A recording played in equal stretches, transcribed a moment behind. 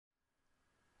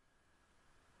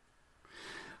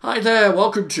Hi there,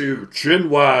 welcome to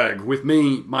inFRUSTucturewag with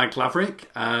me, Mike Laverick.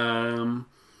 I've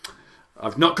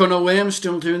not gone away, I'm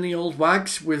still doing the old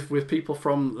wags with people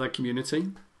from the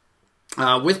community.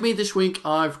 With me this week,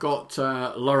 I've got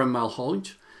Lauren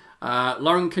Malhoit.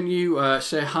 Lauren, can you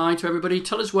say hi to everybody?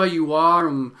 Tell us where you are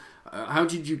and how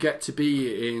did you get to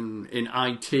be in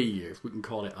IT, if we can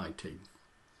call it IT?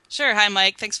 Sure. Hi,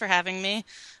 Mike. Thanks for having me.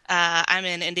 I'm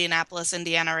in Indianapolis,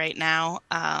 Indiana right now.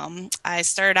 I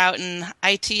started out in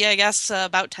IT, I guess,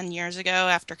 about 10 years ago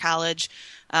after college,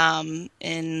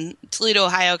 in Toledo,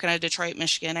 Ohio, kind of Detroit,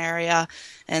 Michigan area.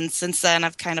 And since then,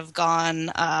 I've kind of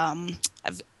gone,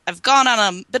 I've gone on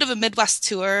a bit of a Midwest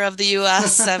tour of the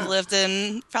U.S. I've lived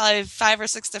in probably five or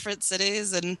six different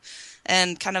cities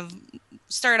and kind of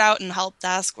started out in help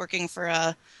desk working for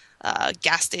a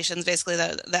gas stations basically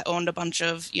that owned a bunch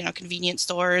of convenience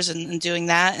stores and doing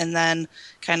that, and then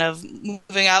kind of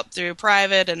moving up through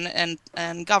private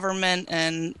and government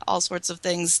and all sorts of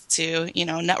things to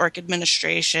network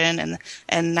administration,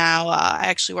 and now I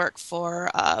actually work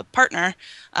for a partner,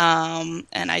 and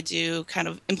I do kind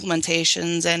of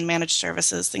implementations and managed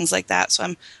services, things like that.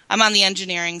 So I'm on the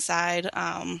engineering side.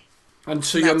 And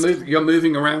so And that's you're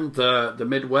moving around the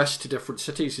Midwest to different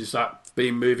cities. Is that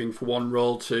being moving from one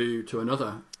role to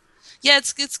another? Yeah,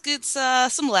 it's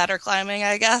some ladder climbing,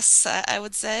 I guess I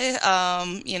would say.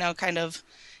 Kind of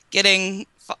getting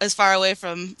as far away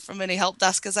from any help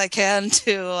desk as I can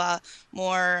to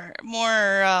more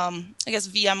I guess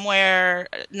VMware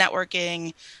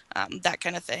networking, that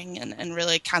kind of thing, and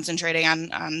really concentrating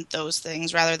on those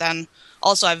things rather than.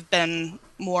 Also, I've been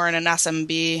more in an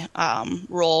SMB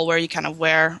role where you kind of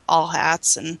wear all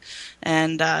hats, and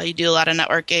you do a lot of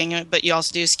networking, but you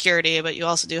also do security, but you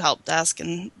also do help desk,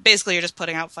 and basically you're just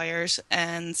putting out fires.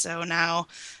 And so now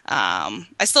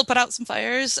I still put out some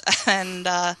fires, and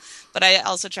but I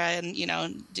also try and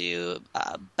do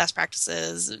best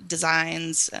practices,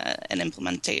 designs, and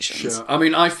implementations. Sure. I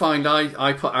mean, I find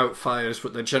I put out fires,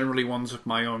 but they're generally ones of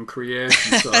my own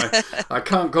creation, so I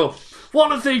can't go,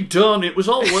 what have they done? It was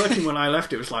all working when I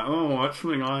left. It was like, oh, that's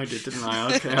something I did, didn't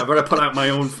I? Okay, I better put out my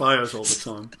own fires all the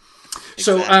time.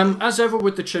 So, Exactly. as ever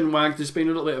with the chinwag, there's been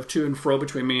a little bit of to and fro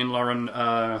between me and Lauren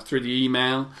through the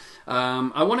email.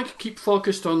 I want to keep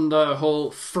focused on the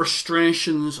whole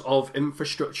frustrations of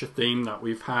infrastructure theme that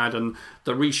we've had and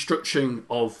the restructuring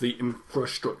of the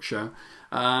infrastructure.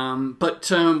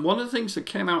 But one of the things that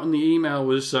came out in the email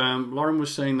was Lauren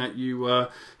was saying that you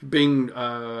been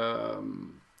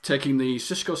taking the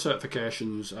Cisco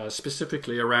certifications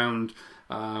specifically around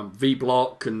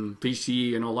VBlock and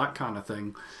VCE and all that kind of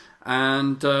thing.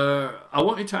 And I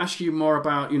wanted to ask you more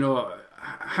about,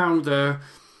 how the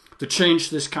change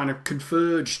to this kind of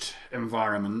converged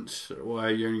environment where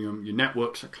your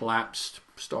networks are collapsed,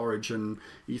 storage and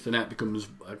Ethernet becomes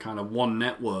a kind of one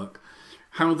network.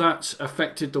 How that's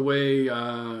affected the way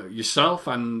yourself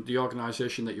and the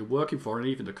organisation that you're working for, and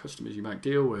even the customers you might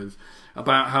deal with,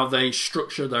 about how they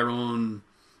structure their own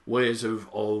ways of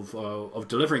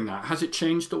delivering that. Has it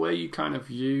changed the way you kind of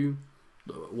view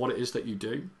what it is that you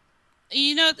do?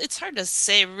 It's hard to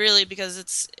say really because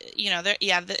it's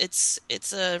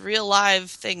a real live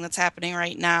thing that's happening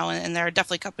right now, and there are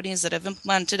definitely companies that have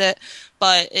implemented it,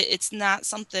 but it's not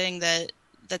something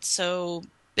that's so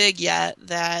big yet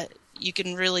that you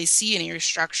can really see any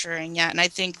restructuring yet. And I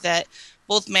think that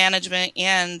both management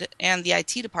and the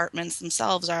IT departments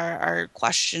themselves are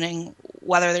questioning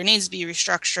whether there needs to be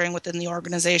restructuring within the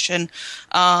organization,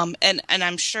 and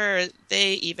I'm sure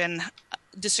they even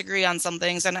disagree on some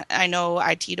things, and I know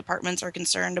IT departments are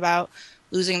concerned about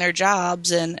losing their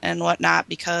jobs and whatnot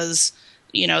because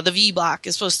the V block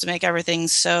is supposed to make everything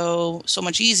so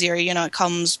much easier. It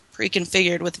comes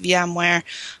pre-configured with VMware,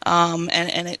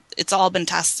 and it's all been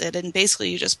tested, and basically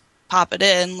you just pop it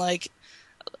in like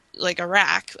a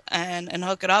rack and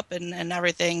hook it up, and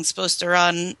everything's supposed to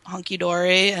run hunky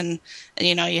dory, and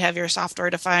you have your software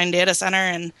defined data center,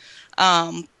 and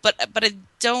but I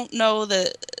don't know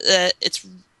that it's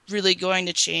really going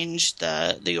to change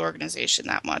the organization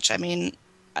that much. I mean,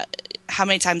 uh, how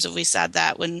many times have we said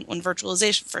that when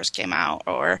virtualization first came out,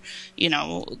 or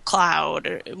cloud,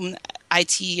 or when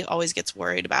IT always gets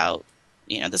worried about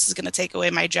this is going to take away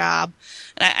my job,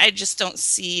 and I just don't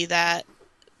see that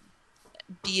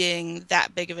being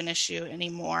that big of an issue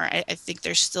anymore. I think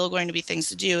there's still going to be things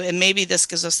to do, and maybe this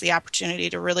gives us the opportunity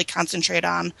to really concentrate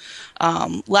on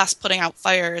less putting out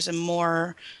fires and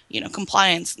more,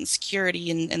 compliance and security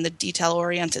and the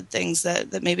detail-oriented things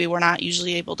that maybe we're not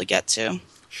usually able to get to.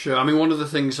 Sure. I mean, one of the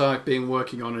things I've been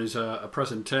working on is a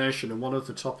presentation, and one of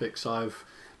the topics I've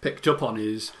picked up on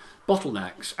is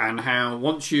bottlenecks, and how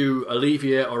once you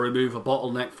alleviate or remove a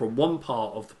bottleneck from one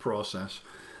part of the process,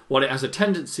 what it has a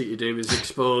tendency to do is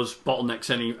expose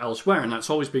bottlenecks elsewhere, and that's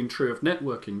always been true of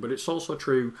networking, but it's also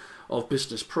true of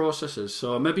business processes.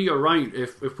 So maybe you're right,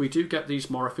 if we do get these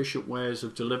more efficient ways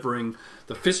of delivering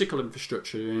the physical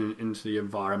infrastructure into the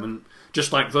environment,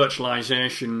 just like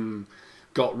virtualization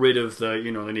got rid of the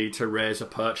need to raise a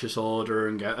purchase order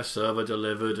and get a server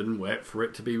delivered and wait for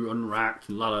it to be unracked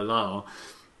and la la la.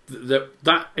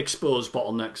 That exposed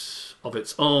bottlenecks of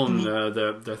its own.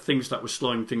 The things that were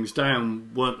slowing things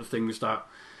down weren't the things that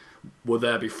were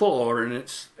there before. And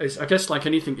it's I guess like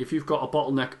anything, if you've got a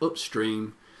bottleneck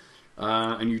upstream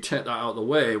and you take that out of the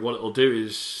way, what it'll do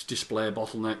is display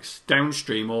bottlenecks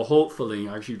downstream, or hopefully,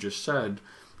 as you just said,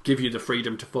 give you the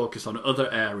freedom to focus on other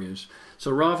areas.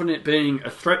 So rather than it being a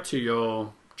threat to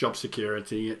your job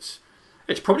security, it's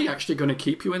probably actually going to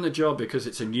keep you in the job because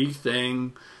it's a new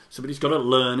thing. Somebody's got to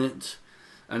learn it,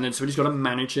 and then somebody's got to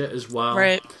manage it as well.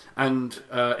 Right. And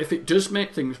if it does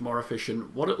make things more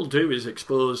efficient, what it'll do is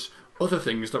expose other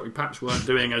things that we perhaps weren't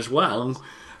doing as well.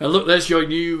 And look, there's your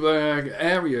new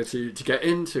area to get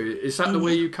into. Is that the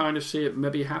way you kind of see it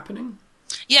maybe happening?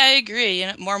 Yeah, I agree.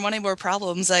 More money, more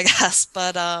problems, I guess.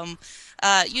 But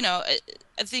I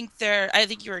think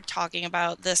you were talking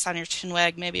about this on your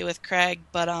Chinwag, maybe with Craig,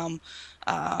 but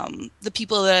the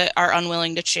people that are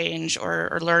unwilling to change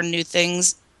or learn new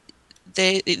things,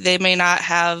 they may not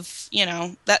have,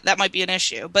 that might be an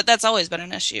issue, but that's always been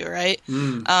an issue, right?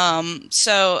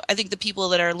 So I think the people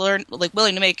that are willing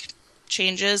to make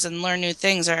changes and learn new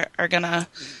things are gonna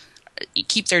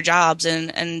keep their jobs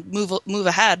and move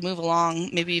ahead, move along,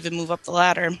 maybe even move up the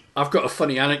ladder. I've got a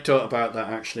funny anecdote about that,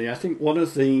 actually. I think one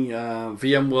of the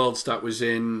VMworlds that was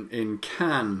in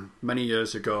Cannes many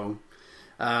years ago,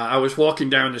 I was walking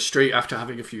down the street after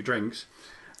having a few drinks,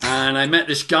 and I met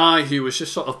this guy who was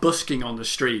just sort of busking on the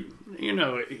street,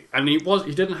 and he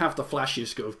didn't have the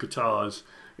flashiest of guitars.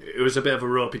 It was a bit of a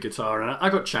ropey guitar, and I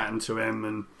got chatting to him,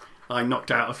 and I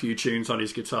knocked out a few tunes on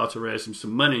his guitar to raise him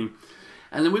some money.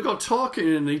 And then we got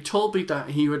talking, and he told me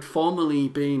that he had formerly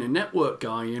been a network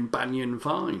guy in Banyan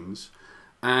Vines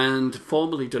and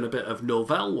formerly done a bit of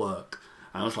Novell work.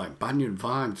 And I was like, Banyan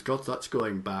Vines, God, that's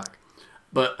going back.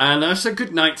 And I said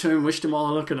good night to him, wished him all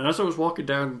the luck. And as I was walking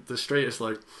down the street, it's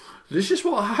like, this is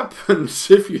what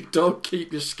happens if you don't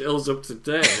keep your skills up to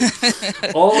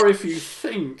date. Or if you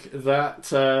think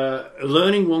that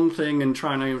learning one thing and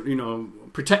trying to,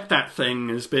 protect that thing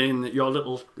as being your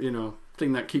little,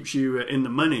 thing that keeps you in the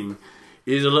money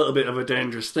is a little bit of a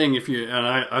dangerous thing.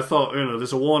 I thought,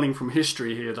 there's a warning from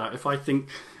history here that if I think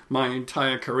my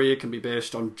entire career can be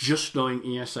based on just knowing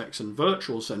ESX and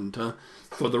Virtual Center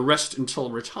for the rest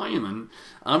until retirement,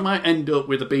 I might end up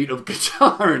with a beat up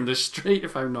guitar in the street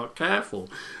if I'm not careful.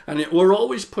 And we're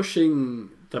always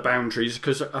pushing the boundaries,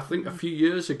 because I think a few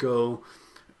years ago,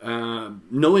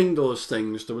 knowing those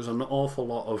things, there was an awful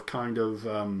lot of kind of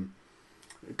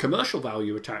commercial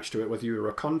value attached to it, whether you were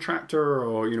a contractor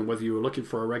or whether you were looking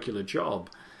for a regular job.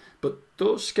 But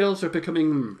those skills are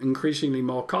becoming increasingly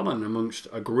more common amongst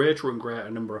a greater and greater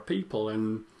number of people,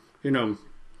 and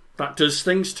that does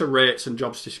things to rates and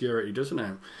job security, doesn't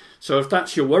it? So if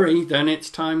that's your worry, then it's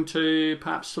time to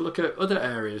perhaps look at other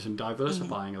areas and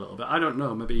diversifying a little bit. I don't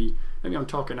know, maybe I'm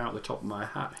talking out the top of my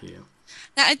hat here.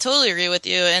 Yeah, I totally agree with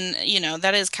you. And,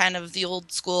 that is kind of the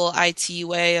old school IT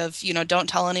way of, don't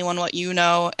tell anyone what you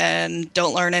know and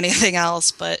don't learn anything else.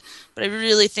 But I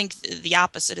really think the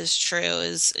opposite is true,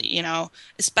 is,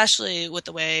 especially with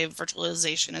the way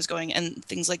virtualization is going and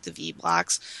things like the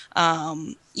vBlocks,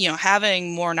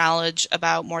 having more knowledge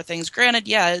about more things. Granted,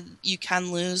 yeah, you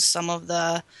can lose some of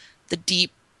the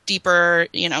deeper,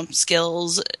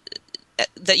 skills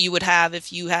that you would have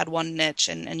if you had one niche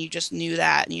and you just knew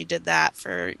that and you did that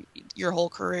for your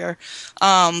whole career.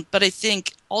 But I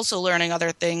think also learning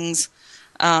other things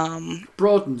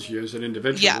broadens you as an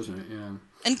individual, doesn't it? Yeah.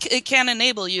 And it can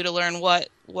enable you to learn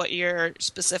what you're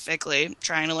specifically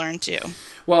trying to learn too.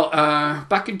 Well,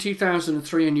 back in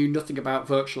 2003, I knew nothing about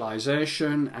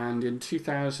virtualization, and in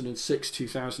 2006,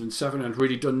 2007, I'd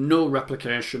really done no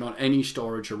replication on any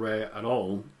storage array at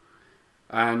all.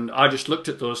 And I just looked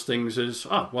at those things as,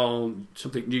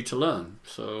 something new to learn.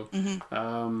 So, I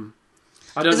don't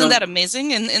know. Isn't that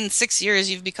amazing? In 6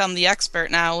 years, you've become the expert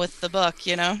now with the book,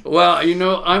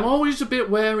 Well, I'm always a bit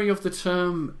wary of the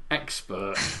term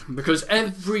expert, because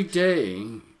every day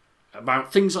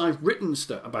about things I've written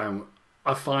about,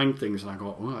 I find things and I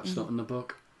go, that's not in the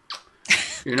book.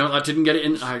 I didn't get it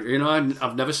in.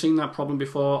 I've never seen that problem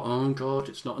before. Oh, God,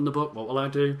 it's not in the book. What will I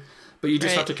do? But you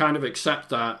just have to kind of accept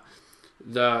that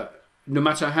no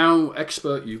matter how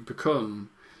expert you've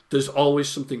become, there's always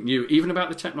something new, even about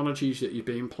the technologies that you've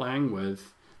been playing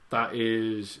with, that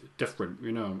is different,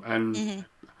 and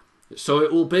so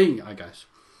it will be, I guess.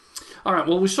 All right,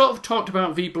 well, we sort of talked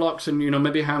about V-blocks and,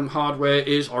 maybe how hardware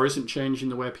is or isn't changing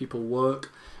the way people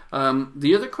work.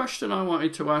 The other question I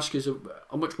wanted to ask is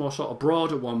a much more sort of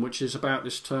broader one, which is about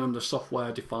this term, the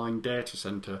software-defined data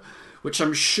center, which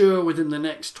I'm sure within the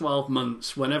next 12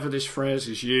 months, whenever this phrase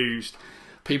is used,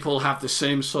 people have the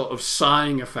same sort of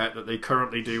sighing effect that they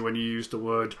currently do when you use the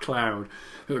word cloud.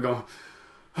 People go,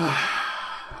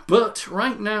 but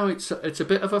right now it's a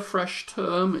bit of a fresh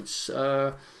term. It's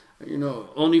only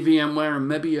VMware and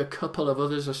maybe a couple of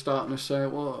others are starting to say,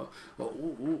 well,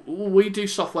 we do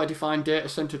software-defined data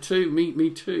center too. Me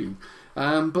too.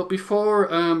 But before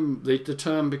the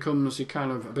term becomes a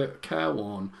kind of a bit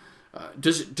careworn,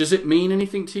 does it mean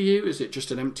anything to you? Is it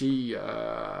just an empty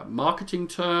marketing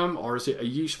term, or is it a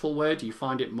useful way? Do you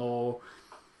find it more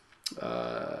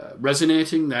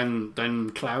resonating than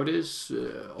cloud is,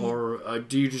 or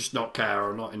do you just not care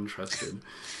or not interested?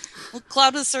 Well,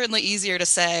 cloud is certainly easier to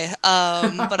say,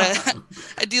 but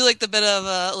I do like the bit of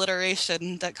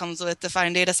alliteration that comes with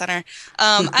defined data center.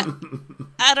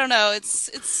 I don't know.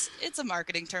 It's a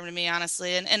marketing term to me,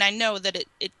 honestly, and I know that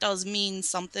it does mean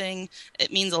something.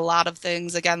 It means a lot of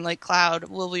things. Again, like cloud,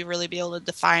 will we really be able to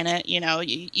define it?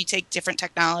 You take different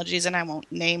technologies, and I won't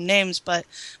name names, but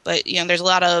there's a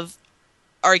lot of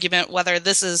argument whether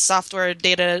this is software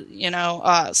data,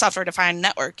 software defined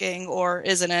networking, or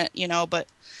isn't it? But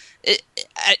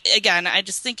I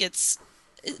just think it's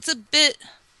a bit.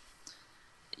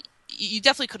 You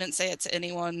definitely couldn't say it to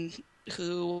anyone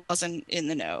who wasn't in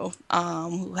the know,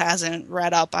 who hasn't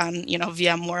read up on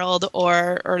VMworld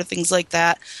or things like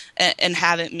that, and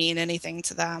have it mean anything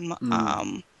to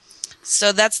them.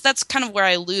 So that's kind of where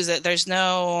I lose it. There's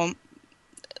no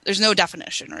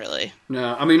definition, really.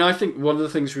 No, I mean, I think one of the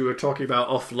things we were talking about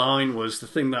offline was the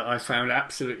thing that I found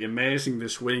absolutely amazing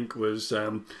this week was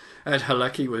Ed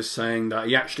Halecki was saying that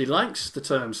he actually likes the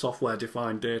term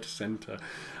software-defined data center.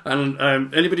 And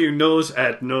anybody who knows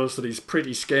Ed knows that he's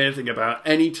pretty scathing about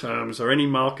any terms or any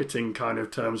marketing kind of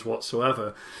terms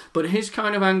whatsoever. But his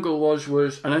kind of angle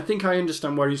was, and I think I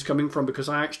understand where he's coming from, because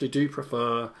I actually do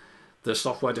prefer the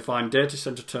software-defined data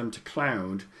center term to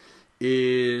cloud,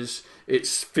 is it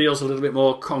feels a little bit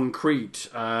more concrete,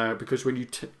 because when you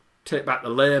take back the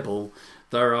label,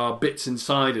 there are bits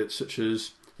inside it, such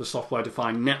as the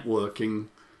software-defined networking,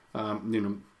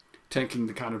 taking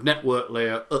the kind of network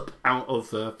layer up out of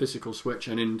the physical switch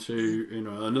and into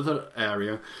another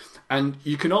area, and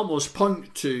you can almost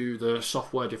point to the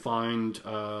software-defined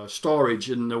storage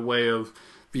in the way of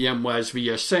VMware's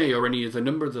VSA or any of the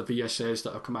number of the VSAs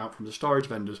that have come out from the storage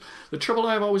vendors. The trouble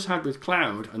I've always had with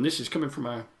cloud, and this is coming from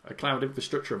a cloud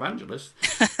infrastructure evangelist,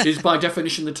 is by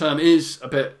definition the term is a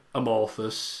bit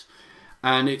amorphous,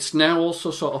 and it's now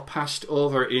also sort of passed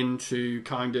over into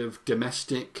kind of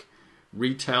domestic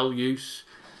retail use.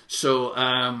 So,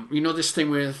 this thing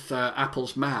with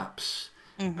Apple's Maps,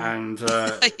 and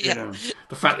the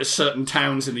fact that certain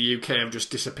towns in the UK have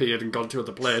just disappeared and gone to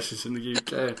other places in the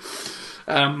UK.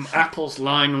 Apple's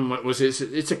line was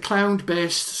it's a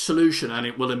cloud-based solution and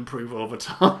it will improve over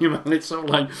time. And it's sort of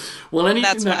like, well,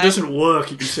 anything that doesn't work,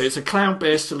 you can say it's a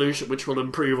cloud-based solution which will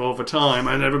improve over time,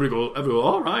 and everybody go,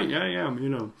 all right, yeah.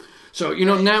 So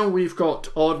now we've got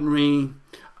ordinary.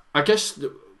 I guess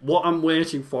what I'm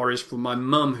waiting for is for my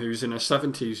mum, who's in her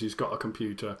 70s, who's got a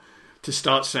computer, to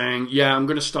start saying, yeah, I'm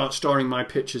going to start storing my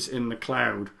pictures in the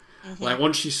cloud. Like,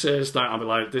 once she says that, I'll be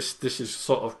like, this is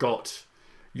sort of got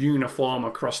uniform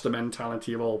across the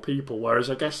mentality of all people. Whereas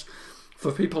I guess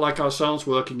for people like ourselves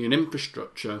working in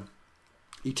infrastructure,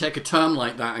 you take a term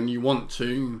like that and you want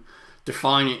to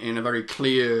define it in a very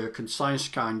clear, concise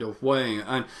kind of way.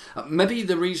 And maybe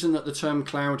the reason that the term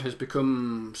cloud has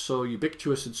become so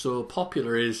ubiquitous and so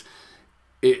popular is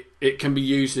it can be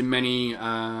used in many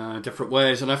different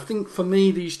ways. And I think for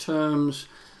me these terms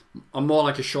are more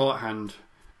like a shorthand.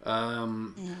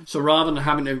 So rather than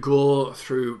having to go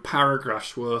through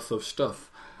paragraphs worth of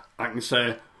stuff, I can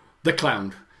say the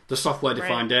cloud, the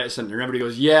software-defined data center. And everybody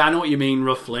goes, yeah, I know what you mean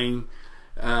roughly.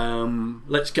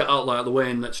 Let's get out of the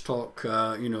way and let's talk,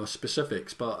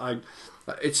 specifics. But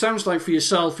it sounds like for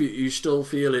yourself, you still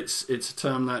feel it's a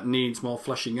term that needs more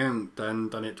fleshing out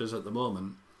than it does at the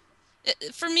moment.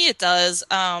 For me, it does.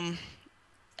 I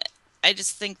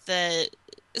just think that,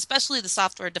 especially the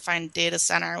software-defined data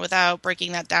center, without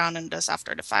breaking that down into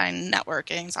software-defined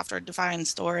networking, software-defined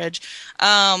storage,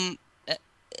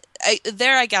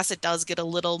 I guess it does get a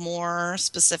little more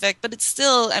specific, but it's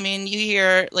still, I mean, you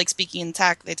hear, like, speaking in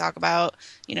tech, they talk about,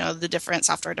 the different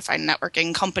software-defined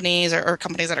networking companies, or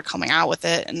companies that are coming out with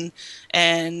it,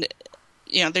 and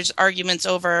there's arguments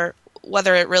over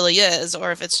whether it really is,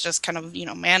 or if it's just kind of,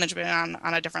 management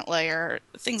on a different layer,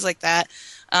 things like that.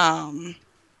 Um,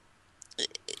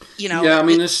 Yeah, I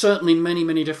mean, there's certainly many,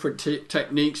 many different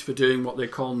techniques for doing what they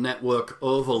call network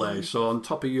overlay. So on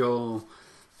top of your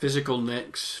physical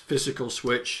NICs, physical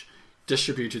switch,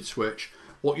 distributed switch,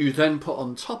 what you then put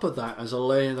on top of that as a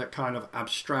layer that kind of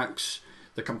abstracts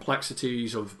the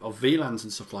complexities of VLANs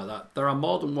and stuff like that. There are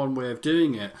more than one way of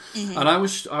doing it. Mm-hmm. And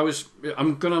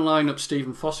I'm going to line up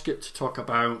Stephen Foskett to talk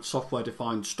about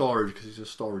software-defined storage because he's a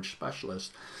storage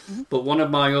specialist. Mm-hmm. But one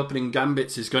of my opening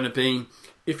gambits is going to be,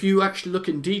 if you actually look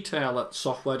in detail at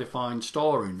software-defined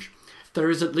storage, there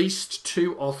is at least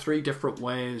 2 or 3 different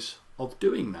ways of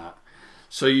doing that.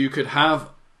 So you could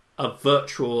have a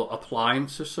virtual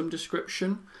appliance of some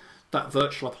description. That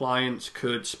virtual appliance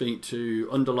could speak to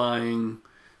underlying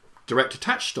direct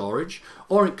attached storage,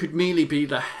 or it could merely be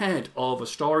the head of a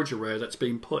storage array that's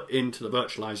been put into the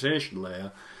virtualization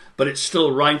layer, but it's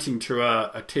still writing to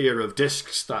a tier of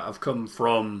disks that have come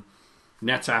from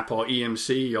NetApp or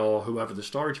EMC or whoever the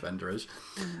storage vendor is.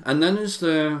 Mm. And then there's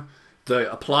the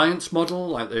appliance model,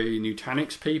 like the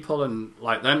Nutanix people and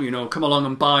like them, come along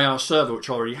and buy our server, which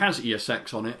already has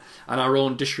ESX on it, and our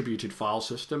own distributed file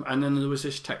system. And then there was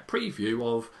this tech preview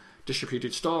of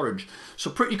distributed storage.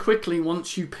 So pretty quickly,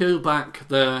 once you peel back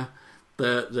the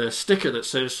sticker that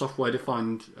says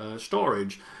software-defined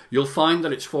storage, you'll find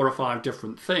that it's 4 or 5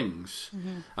 different things.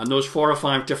 Mm-hmm. And those 4 or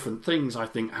 5 different things, I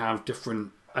think, have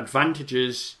different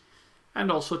advantages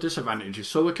and also disadvantages.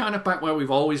 So we're kind of back where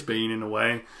we've always been in a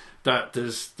way, that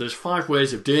there's 5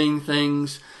 ways of doing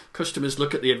things. Customers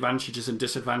look at the advantages and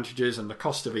disadvantages and the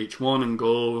cost of each one and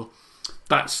go,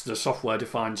 that's the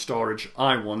software-defined storage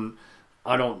I want.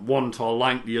 I don't want or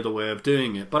like the other way of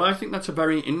doing it. But I think that's a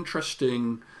very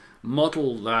interesting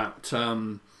model that,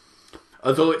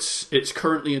 although it's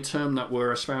currently a term that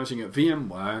we're espousing at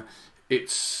VMware,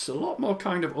 it's a lot more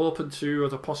kind of open to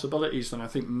other possibilities than I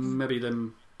think maybe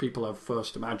them people have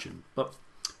first imagined. But,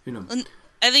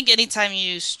 I think anytime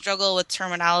you struggle with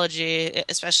terminology,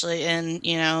 especially in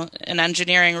an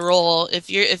engineering role, if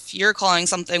you're calling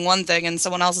something one thing and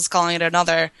someone else is calling it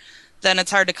another, then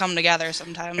it's hard to come together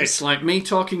sometimes. It's like me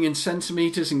talking in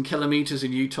centimeters and kilometers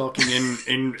and you talking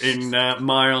in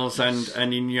miles and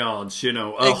in yards.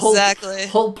 Exactly.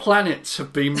 Whole planets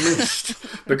have been missed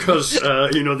because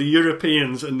the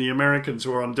Europeans and the Americans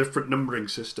were on different numbering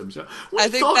systems. I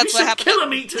think that's what happened.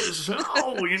 Kilometers.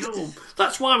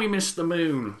 That's why we missed the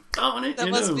moon. Darn it! That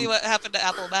must be what happened to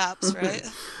Apple Maps, right?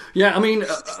 Yeah, I mean,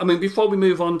 before we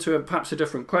move on to perhaps a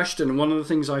different question, one of the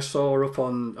things I saw up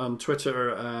on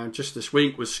Twitter just this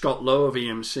week was Scott Lowe of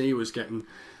EMC was getting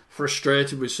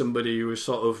frustrated with somebody who was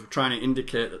sort of trying to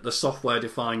indicate that the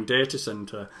software-defined data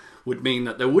center would mean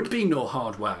that there would be no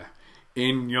hardware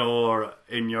in your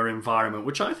environment,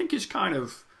 which I think is kind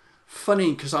of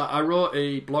funny because I wrote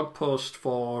a blog post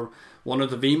for one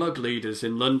of the VMUG leaders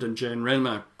in London, Jane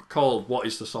Raymer, called What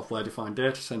is the Software-Defined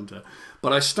Data Center?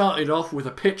 But I started off with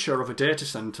a picture of a data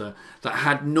center that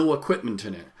had no equipment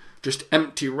in it. Just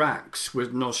empty racks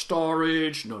with no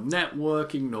storage, no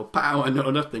networking, no power,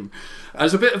 no nothing.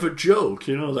 As a bit of a joke,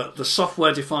 that the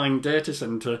software-defined data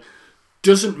center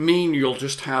doesn't mean you'll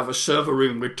just have a server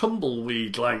room with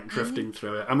tumbleweed drifting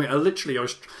through it. I mean, I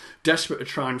was desperate to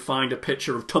try and find a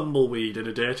picture of tumbleweed in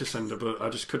a data center, but I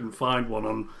just couldn't find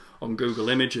one on Google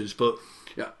Images. But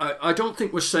yeah, I don't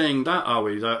think we're saying that, are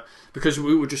we? That because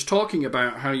we were just talking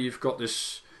about how you've got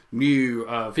this new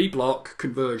V-block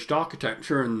converged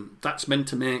architecture, and that's meant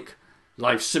to make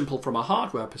life simple from a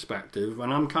hardware perspective.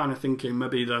 And I'm kind of thinking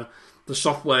maybe the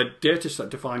software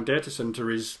defined data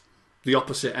center is the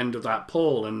opposite end of that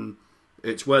pole, and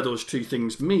it's where those two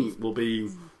things meet will be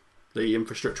the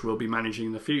infrastructure we'll be managing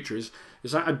in the future. Is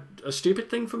that a stupid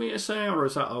thing for me to say, or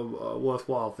is that a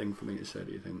worthwhile thing for me to say,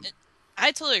 do you think?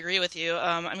 I totally agree with you.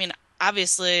 I mean,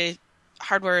 obviously,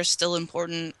 hardware is still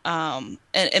important, and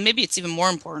maybe it's even more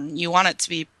important. You want it to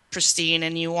be pristine,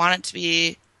 and you want it to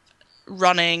be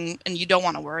running, and you don't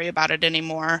want to worry about it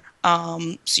anymore.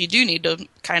 So you do need to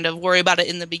kind of worry about it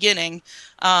in the beginning,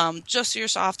 just so your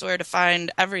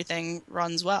software-defined everything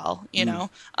runs well.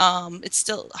 It's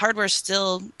still hardware's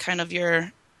still kind of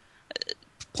your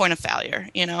point of failure.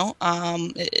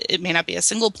 It may not be a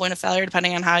single point of failure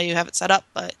depending on how you have it set up,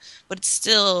 but it's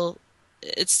still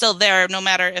there, no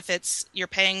matter if it's you're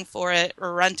paying for it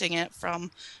or renting it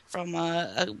from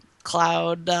a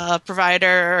cloud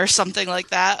provider or something like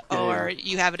that, or or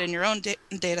you have it in your own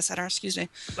data center. Excuse me.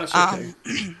 That's okay.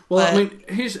 Well, I mean,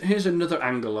 here's another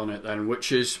angle on it then,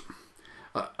 which is,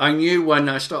 I knew when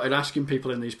I started asking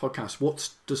people in these podcasts, what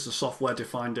does the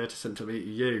software-defined data center mean to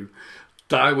you,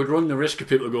 that I would run the risk of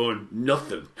people going,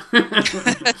 nothing.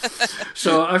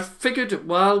 So I figured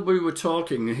while we were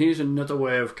talking, here's another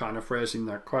way of kind of phrasing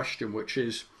that question, which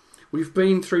is, we've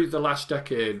been through the last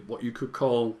decade what you could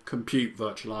call compute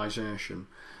virtualization.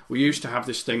 We used to have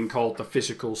this thing called the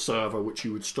physical server, which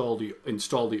you would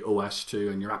install the OS to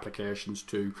and your applications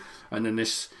to, and then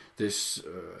this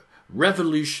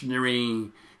revolutionary,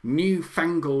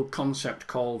 newfangled concept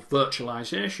called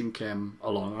virtualization came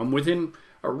along, and within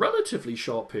a relatively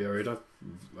short period, a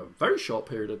very short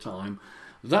period of time,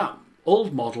 that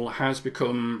old model has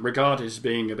become regarded as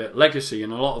being a bit legacy,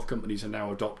 and a lot of companies have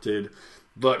now adopted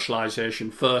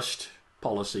virtualization first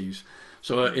policies.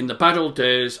 So in the bad old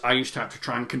days, I used to have to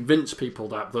try and convince people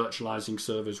that virtualizing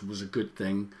servers was a good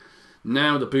thing.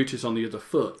 Now the boot is on the other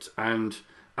foot, and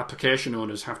application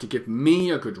owners have to give me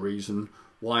a good reason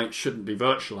why it shouldn't be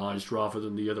virtualized rather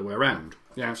than the other way around.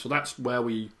 Yeah, so that's where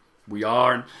we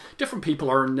are, and different people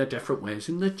are in their different ways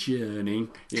in the journey.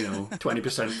 20%,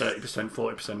 30%,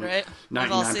 40%, right. 99%.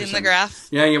 We've all seen the graph.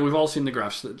 Yeah, we've all seen the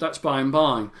graphs. That's by and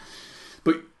by.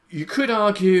 But you could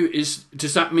argue, is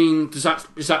that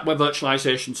where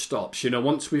virtualization stops?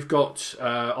 Once we've got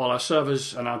all our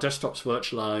servers and our desktops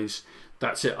virtualized,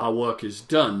 that's it. Our work is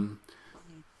done.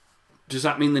 Does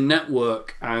that mean the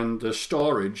network and the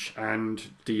storage and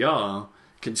DR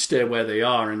can stay where they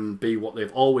are and be what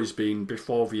they've always been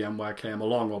before VMware came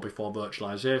along or before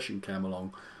virtualization came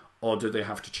along, or do they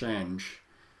have to change?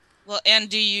 Well,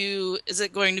 and is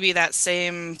it going to be that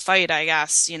same fight, I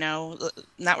guess,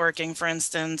 networking, for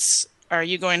instance? Are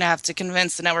you going to have to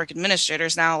convince the network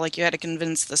administrators now, like you had to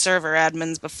convince the server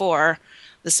admins before,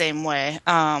 the same way?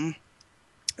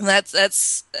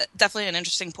 That's definitely an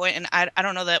interesting point, and I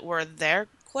don't know that we're there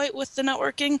quite with the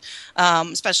networking,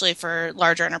 especially for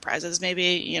larger enterprises.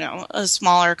 Maybe, a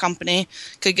smaller company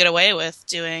could get away with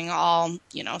doing all,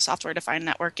 software-defined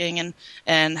networking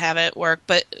and have it work.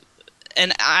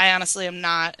 And I honestly am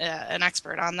not an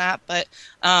expert on that, but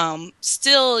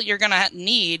still you're going to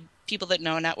need people that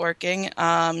know networking.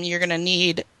 You're going to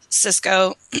need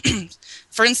Cisco.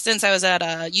 For instance, I was at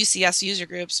a UCS user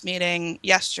groups meeting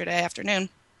yesterday afternoon,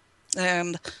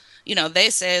 and they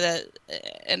say that,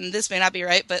 and this may not be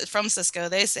right, but from Cisco,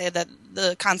 they say that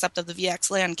the concept of the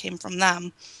VXLAN came from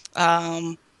them.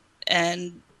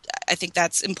 And I think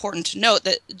that's important to note,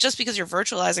 that just because you're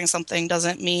virtualizing something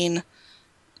doesn't mean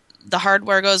the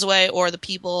hardware goes away or the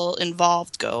people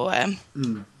involved go away.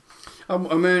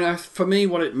 For me,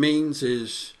 what it means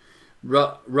is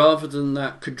rather than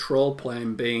that control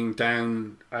plane being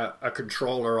down a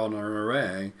controller on an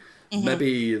array,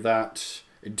 maybe that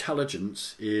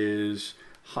intelligence is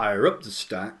higher up the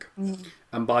stack,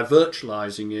 and by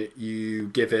virtualizing it, you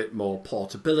give it more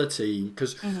portability.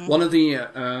 Because one of the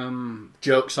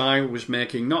jokes I was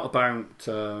making, not about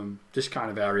this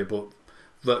kind of area, but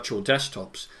virtual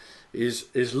desktops,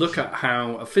 is look at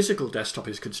how a physical desktop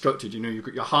is constructed. You've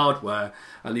got your hardware,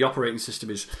 and the operating system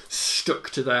is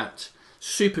stuck to that,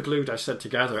 super glued, I said,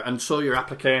 together, and so your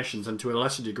applications, and to a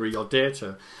lesser degree your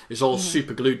data, is all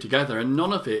super glued together, and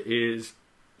none of it is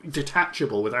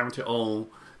detachable without it all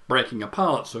breaking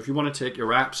apart. So if you want to take your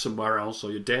apps somewhere else,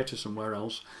 or your data somewhere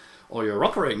else, or your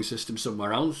operating system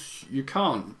somewhere else, you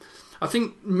can't. I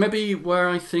think maybe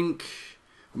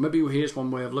here's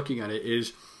one way of looking at it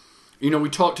is, we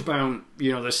talked about, the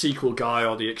SQL guy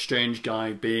or the Exchange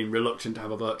guy being reluctant to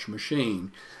have a virtual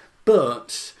machine,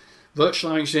 but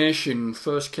virtualization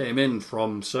first came in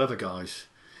from server guys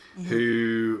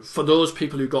who, for those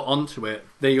people who got onto it,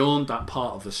 they owned that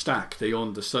part of the stack. They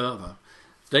owned the server.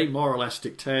 They more or less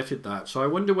dictated that. So I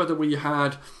wonder whether we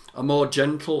had a more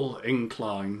gentle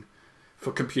incline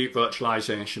for compute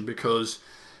virtualization, because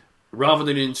rather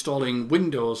than installing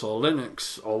Windows or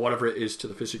Linux or whatever it is to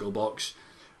the physical box,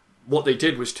 what they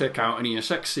did was take out an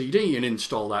ESX CD and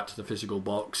install that to the physical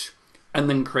box, and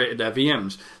then created their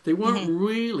VMs. They weren't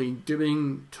really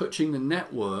touching the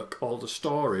network or the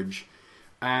storage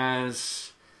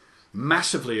as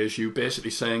massively as you basically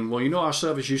saying, well, our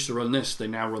servers used to run this, they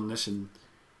now run this and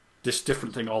this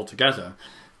different thing altogether.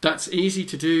 That's easy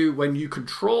to do when you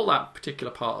control that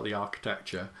particular part of the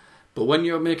architecture, but when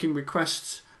you're making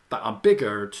requests that are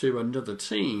bigger to another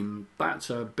team, that's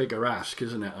a bigger ask,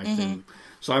 isn't it, I think?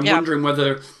 So I'm wondering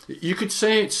whether you could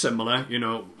say it's similar.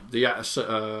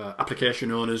 The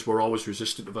application owners were always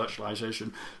resistant to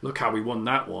virtualization. Look how we won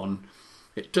that one.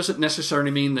 It doesn't necessarily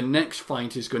mean the next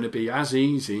fight is going to be as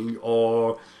easy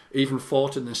or even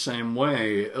fought in the same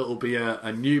way. It'll be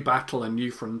a new battle, a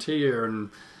new frontier, and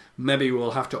maybe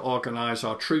we'll have to organise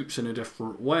our troops in a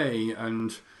different way,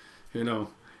 and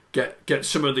get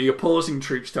some of the opposing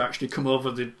troops to actually come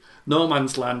over the no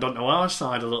man's land onto our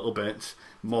side a little bit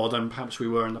more than perhaps we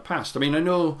were in the past. I mean, I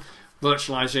know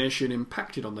virtualization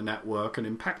impacted on the network and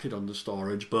impacted on the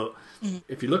storage, but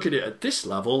if you look at it at this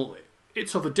level,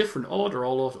 it's of a different order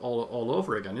all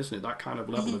over again, isn't it? That kind of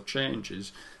level of change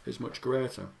is much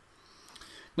greater.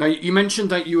 Now, you mentioned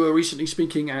that you were recently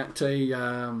speaking at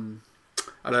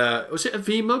was it a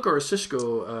VMUG or a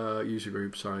Cisco user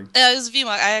group? Sorry. It was VMUG.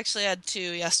 I actually had two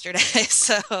yesterday,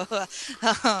 so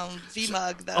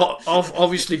VMUG though.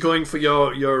 Obviously, going for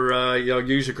your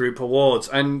user group awards,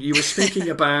 and you were speaking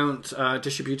about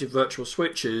distributed virtual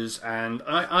switches, and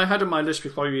I had on my list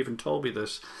before you even told me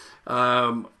this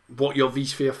what your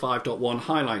vSphere 5.1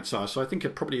 highlights are. So I think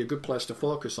probably a good place to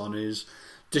focus on is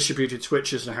distributed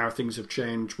switches and how things have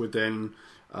changed within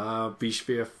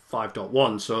vSphere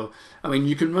 5.1. So, I mean,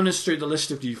 you can run us through the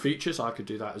list of new features. I could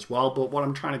do that as well. But what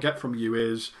I'm trying to get from you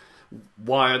is,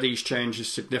 why are these changes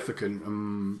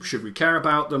significant? Should we care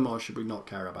about them or should we not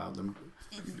care about them?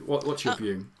 What's your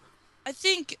view? I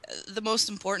think the most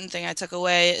important thing I took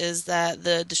away is that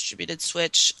the distributed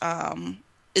switch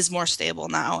is more stable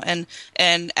now, and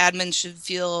admins should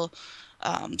feel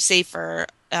safer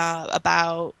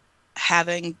about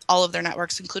having all of their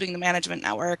networks, including the management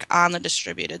network, on the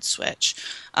distributed switch.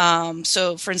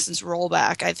 So, for instance,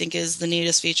 rollback, I think, is the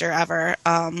neatest feature ever.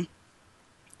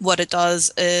 What it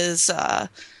does is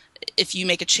if you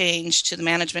make a change to the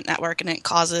management network and it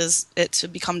causes it to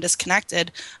become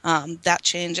disconnected, that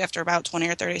change after about 20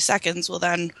 or 30 seconds will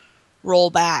then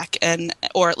roll back,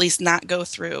 or at least not go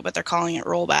through, but they're calling it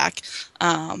rollback.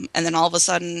 And then all of a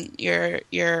sudden your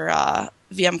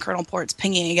VM kernel port's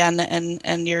pinging again,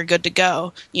 and you're good to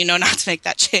go. You know not to make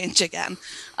that change again.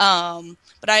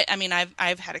 But I mean,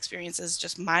 I've had experiences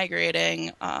just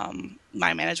migrating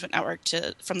my management network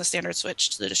from the standard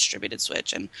switch to the distributed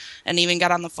switch, and even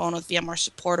got on the phone with VMware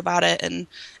support about it. And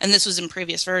this was in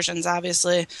previous versions,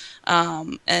 obviously.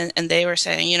 And they were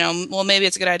saying, well, maybe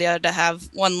it's a good idea to have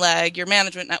one leg, your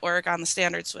management network, on the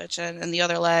standard switch, and the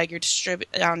other leg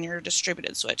on your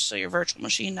distributed switch, so your virtual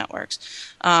machine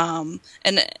networks.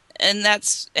 And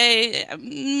that's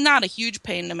not a huge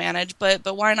pain to manage, but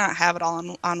why not have it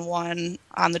all on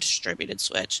the distributed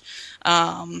switch?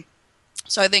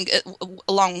 So I think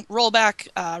along rollback,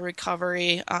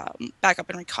 recovery, backup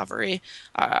and recovery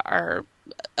are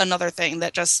another thing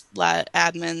that just let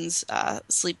admins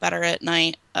sleep better at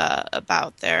night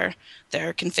about their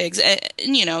configs.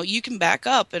 And you can back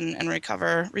up and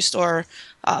restore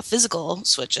physical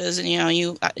switches, and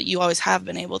you always have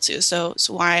been able to. So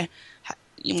why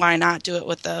not do it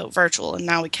with the virtual? And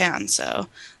now we can. So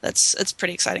it's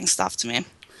pretty exciting stuff to me.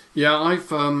 Yeah, I've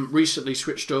recently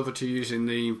switched over to using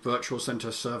the Virtual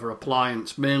Center Server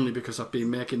appliance, mainly because I've been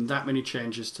making that many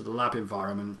changes to the lab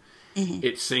environment.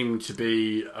 It seemed to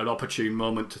be an opportune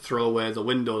moment to throw away the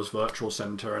Windows Virtual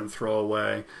Center and throw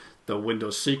away the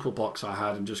Windows SQL box I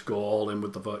had and just go all in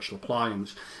with the virtual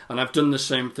appliance. And I've done the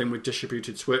same thing with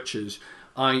distributed switches.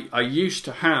 I used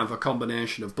to have a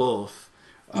combination of both.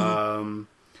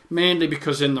 Mainly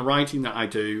because in the writing that I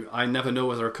do, I never know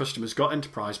whether a customer's got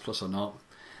Enterprise Plus or not,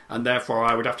 and therefore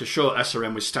I would have to show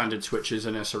SRM with standard switches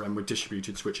and SRM with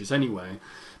distributed switches anyway.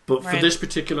 But for this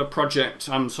particular project,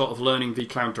 I'm sort of learning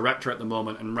vCloud Director at the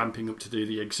moment and ramping up to do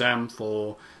the exam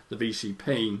for the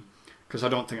VCP, because I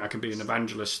don't think I can be an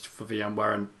evangelist for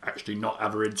VMware and actually not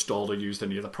ever installed or used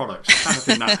any of the products. I kind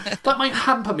of think that might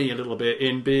hamper me a little bit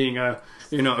in being a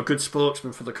good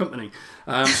spokesman for the company.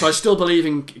 So I still believe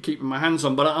in keeping my hands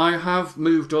on, but I have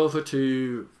moved over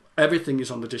to everything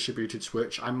is on the distributed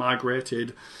switch. I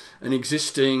migrated an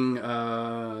existing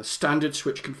standard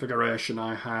switch configuration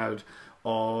I had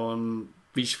on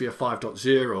vSphere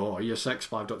 5.0 or ESX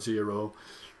 5.0,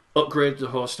 upgraded the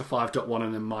host to 5.1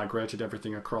 and then migrated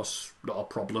everything across, not a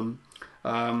problem.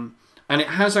 And it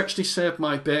has actually saved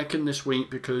my bacon this week,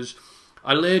 because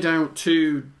I laid out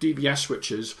two DBS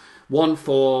switches, one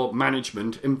for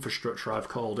management, infrastructure I've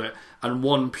called it, and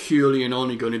one purely and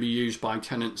only going to be used by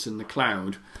tenants in the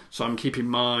cloud. So I'm keeping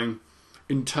my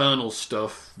internal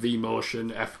stuff,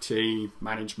 vMotion, FT,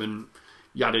 management,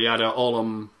 yada yada, all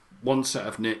on one set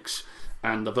of NICs,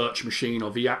 and the virtual machine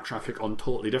or vApp traffic on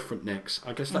totally different NICs.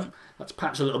 I guess that's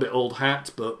perhaps a little bit old hat,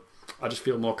 but I just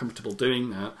feel more comfortable doing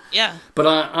that. Yeah. But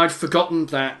I'd forgotten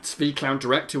that vCloud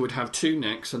Director would have two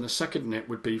NICs, and the second NIC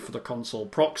would be for the console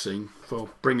proxy, for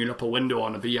bringing up a window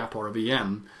on a vApp or a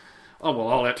VM. Oh, well,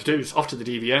 all I had to do is off to the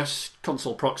DVS,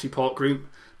 console proxy port group,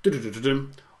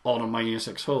 on my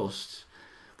ESX hosts.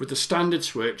 with the standard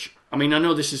switch, I mean, I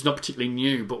know this is not particularly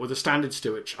new, but with the standard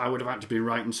switch, I would have had to be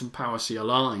writing some power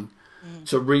CLI.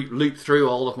 So loop through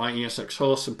all of my ESX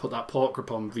hosts and put that port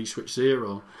group on vSwitch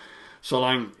 0. So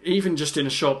like, even just in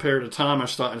a short period of time, I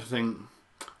started to think,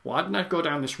 why didn't I go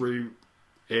down this route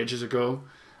ages ago?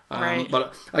 Right.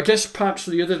 But I guess perhaps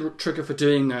the other trigger for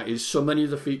doing that is so many of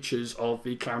the features of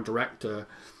vCloud Director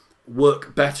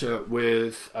work better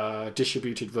with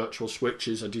distributed virtual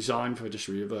switches, are designed for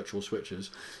distributed virtual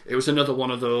switches. It was another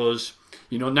one of those,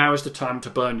 now is the time to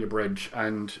burn your bridge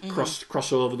and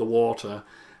cross over the water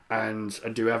and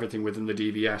do everything within the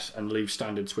DVS and leave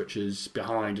standard switches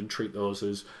behind and treat those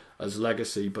as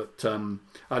legacy. But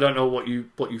I don't know what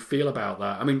you feel about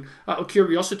that. I mean, out of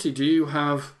curiosity, do you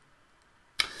have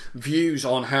views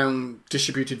on how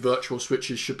distributed virtual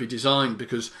switches should be designed?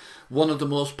 Because one of the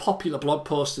most popular blog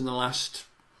posts in the last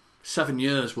 7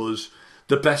 years was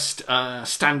the best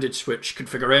standard switch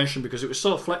configuration because it was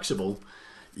so flexible.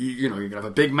 You can have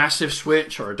a big massive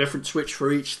switch or a different switch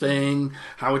for each thing.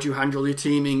 How would you handle your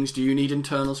teamings? Do you need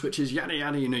internal switches? Yada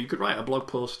yada. You could write a blog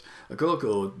post a go.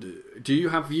 Do you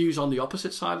have views on the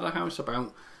opposite side of the house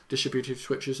about distributed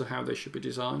switches and how they should be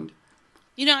designed?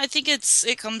 I think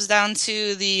it comes down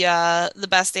to the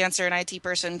best answer an IT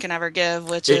person can ever give,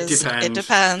 which is it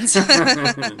depends.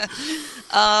 And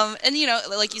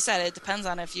like you said, it depends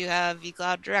on if you have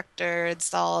vCloud Director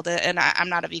installed. And I'm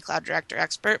not a vCloud Director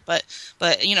expert, but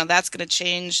that's going to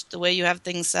change the way you have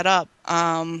things set up.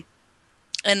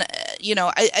 And,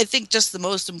 I think just the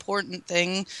most important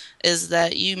thing is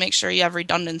that you make sure you have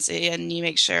redundancy and you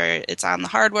make sure it's on the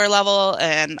hardware level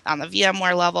and on the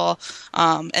VMware level,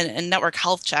 and network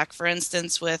health check, for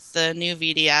instance, with the new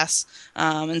VDS.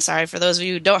 And sorry for those of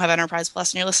you who don't have Enterprise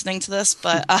Plus and you're listening to this,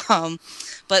 but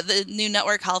the new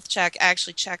network health check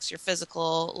actually checks your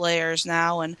physical layers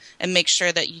now and makes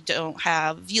sure that you don't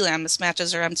have VLAN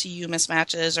mismatches or MTU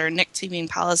mismatches or NIC teaming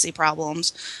policy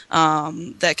problems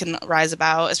that can rise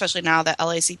about, especially now that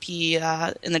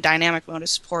LACP in the dynamic mode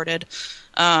is supported.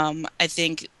 I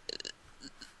think,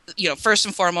 first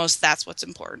and foremost, that's what's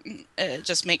important.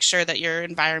 Just make sure that your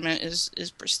environment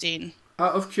is pristine.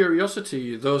 Out of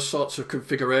curiosity, those sorts of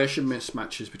configuration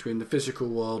mismatches between the physical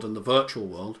world and the virtual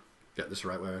world, get this the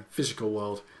right way, physical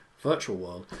world, virtual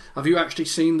world, have you actually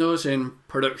seen those in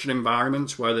production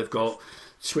environments where they've got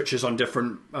switches on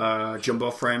different jumbo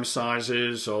frame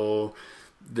sizes, or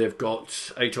they've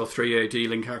got 803 AD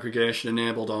link aggregation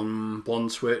enabled on one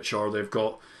switch, or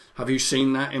have you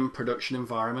seen that in production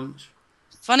environments?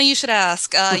 Funny you should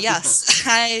ask. Yes,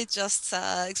 I just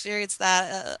experienced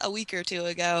that a week or two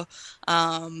ago.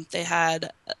 They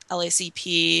had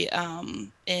LACP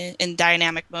in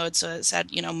dynamic mode, so it said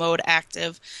mode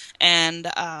active, and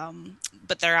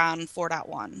but they're on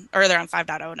 4.1 or they're on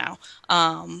 5.0 now.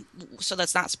 So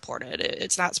that's not supported.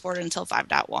 It's not supported until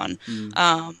 5.1.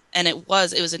 And it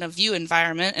was in a view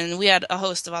environment, and we had a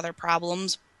host of other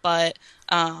problems, but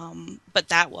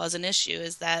that was an issue,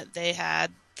 is that they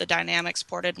had the dynamic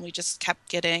supported, and we just kept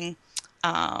getting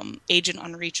agent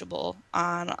unreachable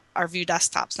on our View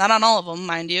desktops. Not on all of them,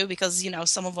 mind you, because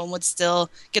some of them would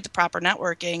still get the proper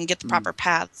networking, get the proper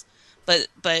paths, but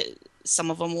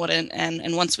some of them wouldn't.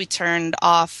 And once we turned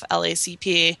off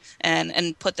LACP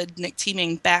and put the NIC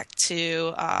teaming back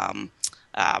to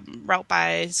route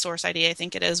by source ID, I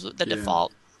think it is the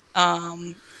default.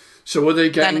 So were they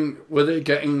getting?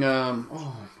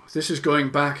 This is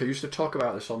going back. I used to talk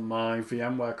about this on my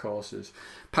VMware courses.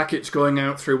 Packets going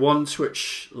out through one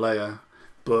switch layer,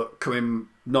 but coming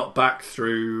not back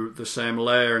through the same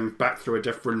layer and back through a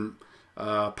different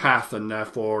path, and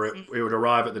therefore it would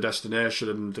arrive at the destination,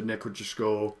 and the NIC would just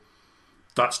go,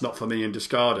 "That's not for me," and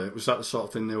discard it. Was that the sort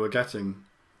of thing they were getting?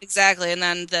 Exactly, and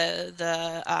then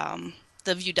the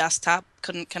View desktop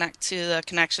couldn't connect to the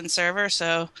connection server,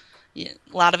 so. Yeah,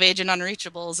 a lot of agent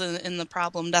unreachables in the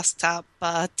problem desktop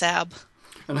tab.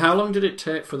 And how long did it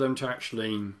take for them to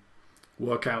actually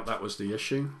work out that was the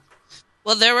issue?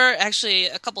 Well, there were actually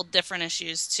a couple different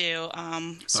issues too.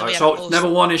 It's never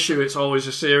one issue; it's always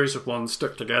a series of ones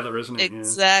stuck together, isn't it?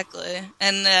 Exactly. Yeah.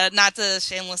 And not to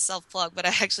shameless self-plug, but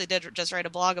I actually did just write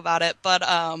a blog about it. But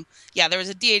there was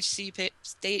a DHCP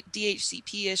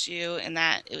issue, in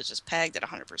that it was just pegged at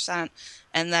 100%.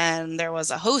 And then there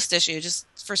was a host issue. Just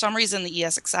for some reason, the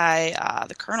ESXi,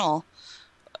 the kernel,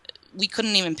 we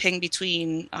couldn't even ping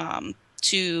between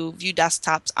two View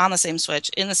desktops on the same switch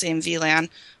in the same VLAN,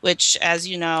 which, as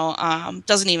you know,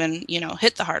 doesn't even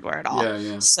hit the hardware at all.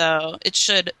 Yeah. So it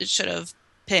should have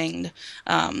pinged.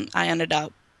 I ended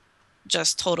up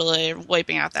just totally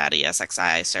wiping out that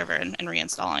ESXi server and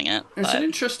reinstalling it. It's an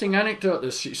interesting anecdote.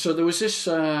 So there was this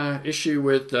issue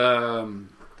with the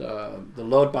the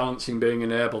load balancing being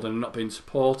enabled and not being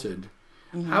supported.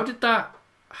 How did that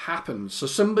happen? So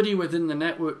somebody within the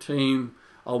network team,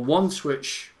 on one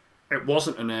switch it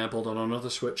wasn't enabled, on another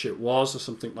switch it was, or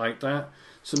something like that.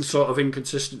 Some sort of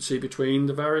inconsistency between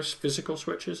the various physical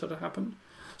switches that had happened.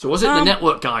 So was it the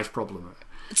network guy's problem?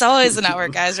 It's always the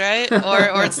network guys, right?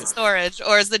 Or it's the storage,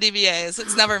 or it's the DBAs.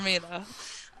 It's never me though.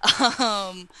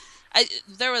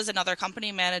 There was another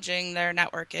company managing their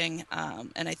networking,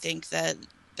 and I think that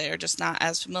they're just not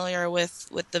as familiar with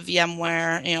the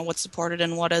VMware, what's supported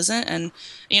and what isn't, and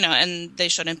and they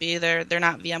shouldn't be. They're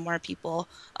not VMware people.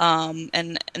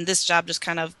 And this job just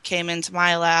kind of came into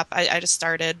my lap. I just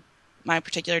started my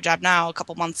particular job now a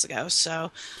couple months ago,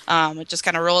 so it just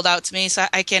kind of rolled out to me. So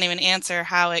I can't even answer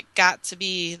how it got to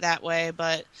be that way,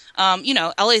 but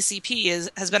LACP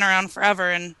has been around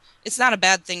forever, and it's not a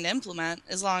bad thing to implement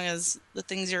as long as the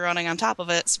things you're running on top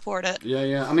of it support it.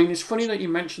 Yeah. I mean, it's funny that you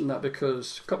mentioned that,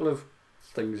 because a couple of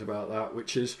things about that,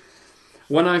 which is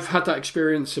when I've had that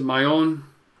experience in my own,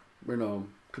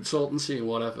 consultancy and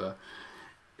whatever,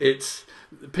 it's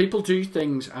people do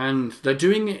things and they're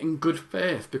doing it in good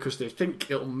faith because they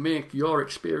think it'll make your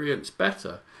experience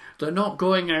better. They're not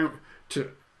going out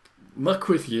to muck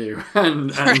with you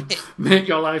and right. Make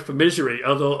your life a misery,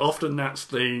 although often that's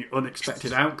the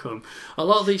unexpected outcome. A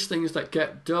lot of these things that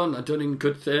get done are done in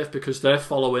good faith because they're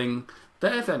following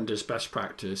their vendor's best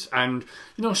practice. And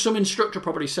some instructor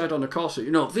probably said on the course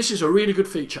that this is a really good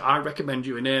feature, I recommend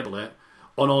you enable it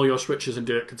on all your switches and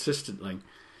do it consistently.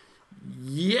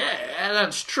 Yeah,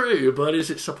 that's true, but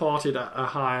is it supported at a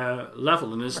higher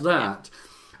level? And there's that.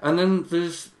 And then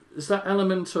there's that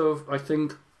element of, I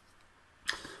think,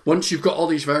 once you've got all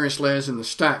these various layers in the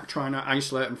stack, trying to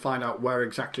isolate and find out where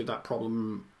exactly that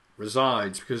problem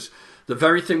resides, because the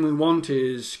very thing we want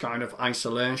is kind of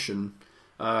isolation,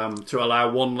 to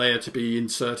allow one layer to be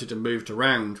inserted and moved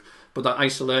around. But that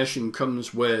isolation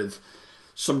comes with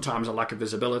sometimes a lack of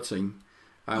visibility.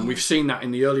 We've seen that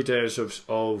in the early days of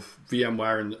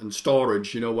VMware and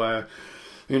storage, where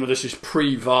this is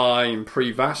pre-Vi and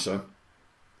pre-Vasa.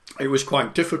 It was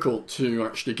quite difficult to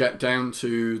actually get down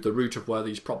to the root of where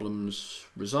these problems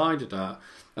resided at.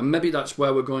 And maybe that's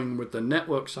where we're going with the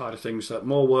network side of things, that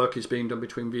more work is being done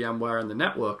between VMware and the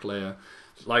network layer,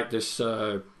 like this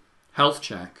health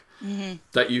check,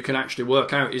 that you can actually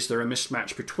work out, is there a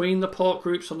mismatch between the port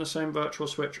groups on the same virtual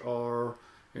switch or,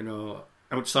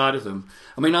 outside of them.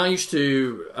 I mean, I used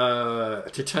to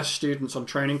test students on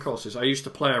training courses, I used to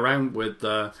play around with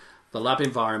the lab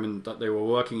environment that they were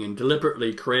working in,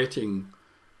 deliberately creating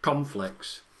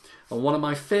conflicts. And one of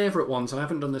my favourite ones, I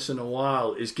haven't done this in a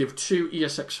while, is give two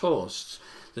ESX hosts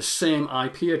the same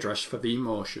IP address for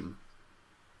vMotion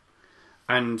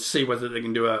and see whether they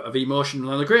can do a vMotion.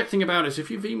 Now, the great thing about it is if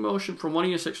you vMotion from one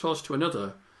ESX host to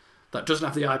another that doesn't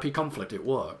have the IP conflict, it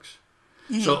works.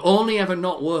 So it only ever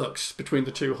not works between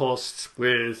the two hosts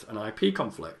with an IP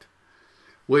conflict,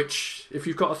 which, if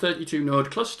you've got a 32-node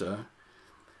cluster,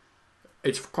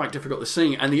 it's quite difficult to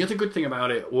see. And the other good thing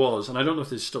about it was, and I don't know if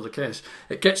this is still the case,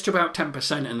 it gets to about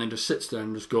 10% and then just sits there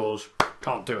and just goes,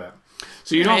 can't do it.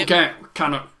 So you don't get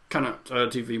cannot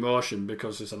do vMotion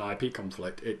because there's an IP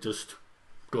conflict. It just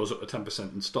goes up to 10%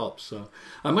 and stops. So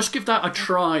I must give that a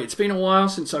try. It's been a while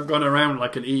since I've gone around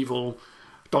like an evil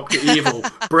Dr. Evil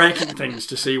breaking things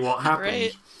to see what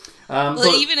happens. Right.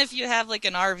 But even if you have like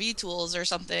an RV tools or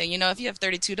something, if you have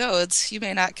 32 nodes, you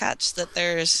may not catch that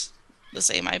there's the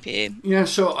same IP. Yeah,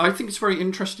 so I think it's very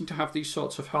interesting to have these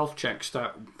sorts of health checks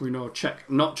that check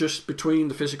not just between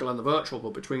the physical and the virtual,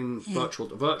 but between virtual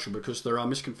to virtual, because there are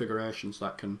misconfigurations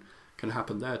that can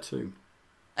happen there too.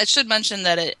 I should mention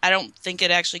that I don't think it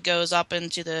actually goes up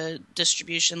into the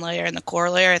distribution layer and the core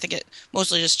layer. I think it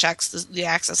mostly just checks the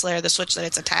access layer, the switch that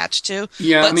it's attached to.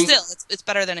 Yeah, but still, it's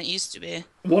better than it used to be.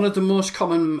 One of the most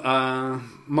common,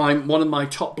 one of my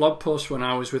top blog posts when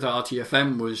I was with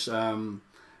RTFM was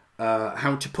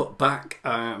how to put back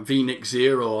vNIC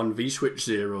 0 on vSwitch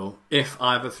 0 if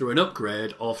either through an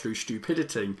upgrade or through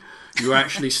stupidity. You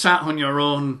actually sat on your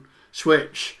own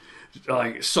switch,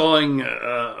 like sawing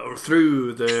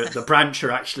through the branch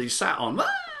you're actually sat on.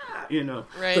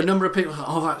 Right. The number of people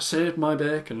thought, that saved my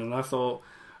bacon. And I thought,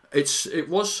 it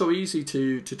was so easy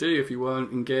to do if you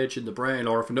weren't engaged in the brain,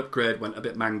 or if an upgrade went a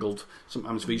bit mangled.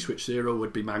 Sometimes vSwitch 0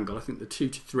 would be mangled. I think the 2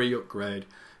 to 3 upgrade,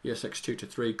 ESX 2 to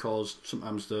 3, caused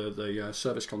sometimes the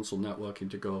service console networking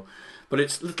to go. But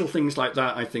it's little things like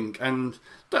that, I think, and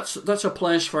that's a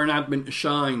place for an admin to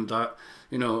shine. That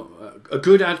a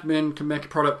good admin can make a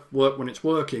product work when it's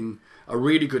working. A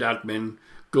really good admin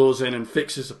goes in and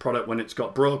fixes the product when it's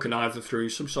got broken, either through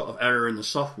some sort of error in the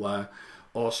software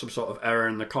or some sort of error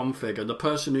in the config. And the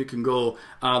person who can go,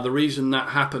 the reason that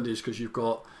happened is because you've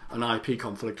got an IP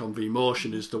conflict on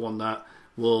vMotion, is the one that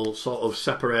will sort of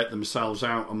separate themselves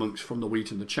out amongst from the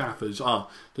wheat and the chaff as,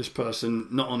 this person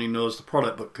not only knows the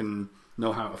product but can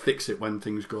know how to fix it when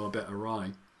things go a bit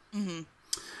awry. Mm-hmm.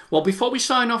 Well, before we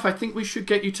sign off, I think we should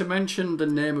get you to mention the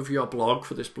name of your blog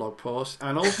for this blog post,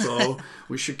 and also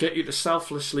we should get you to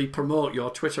selflessly promote your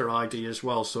Twitter ID as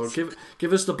well. So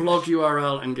give us the blog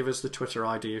URL and give us the Twitter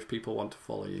ID if people want to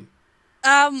follow you.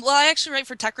 Well, I actually write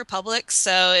for Tech Republic,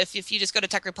 so if you just go to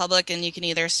Tech Republic, and you can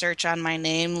either search on my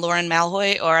name, Lauren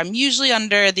Malhoit, or I'm usually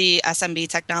under the SMB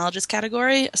Technologist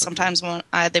category. Sometimes when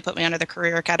they put me under the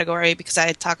career category because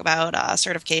I talk about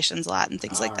certifications a lot and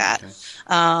things like that.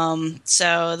 Okay.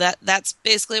 So that's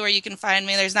basically where you can find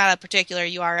me. There's not a particular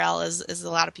URL as a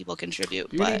lot of people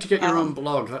contribute. You need to get your own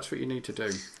blog. That's what you need to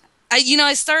do.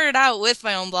 I started out with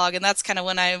my own blog, and that's kind of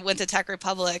when I went to Tech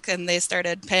Republic, and they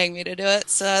started paying me to do it.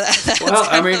 So well,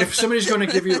 I mean, if somebody's going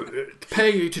to pay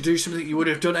you to do something you would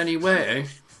have done anyway,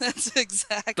 that's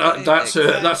exactly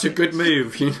that's a good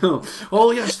move, you know.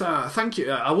 Oh yes, thank you.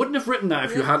 I wouldn't have written that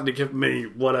if you hadn't given me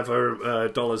whatever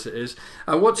dollars it is.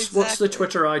 What's the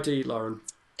Twitter ID, Lauren?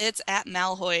 It's at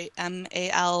Malhoit,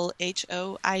 Malhoit.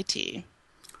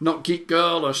 Not Geek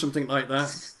Girl or something like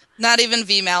that. Not even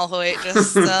V Malhoit,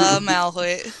 just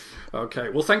Malhoit. Okay,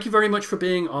 well, thank you very much for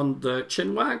being on the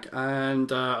Chinwag,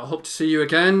 and I hope to see you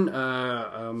again.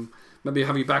 Maybe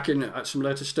have you back in at some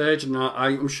later stage, and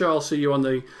I'm sure I'll see you on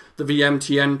the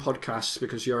VMTN podcast,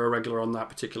 because you're a regular on that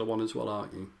particular one as well,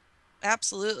 aren't you?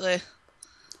 Absolutely.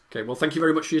 Okay, well, thank you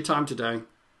very much for your time today.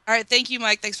 All right, thank you,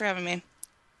 Mike. Thanks for having me.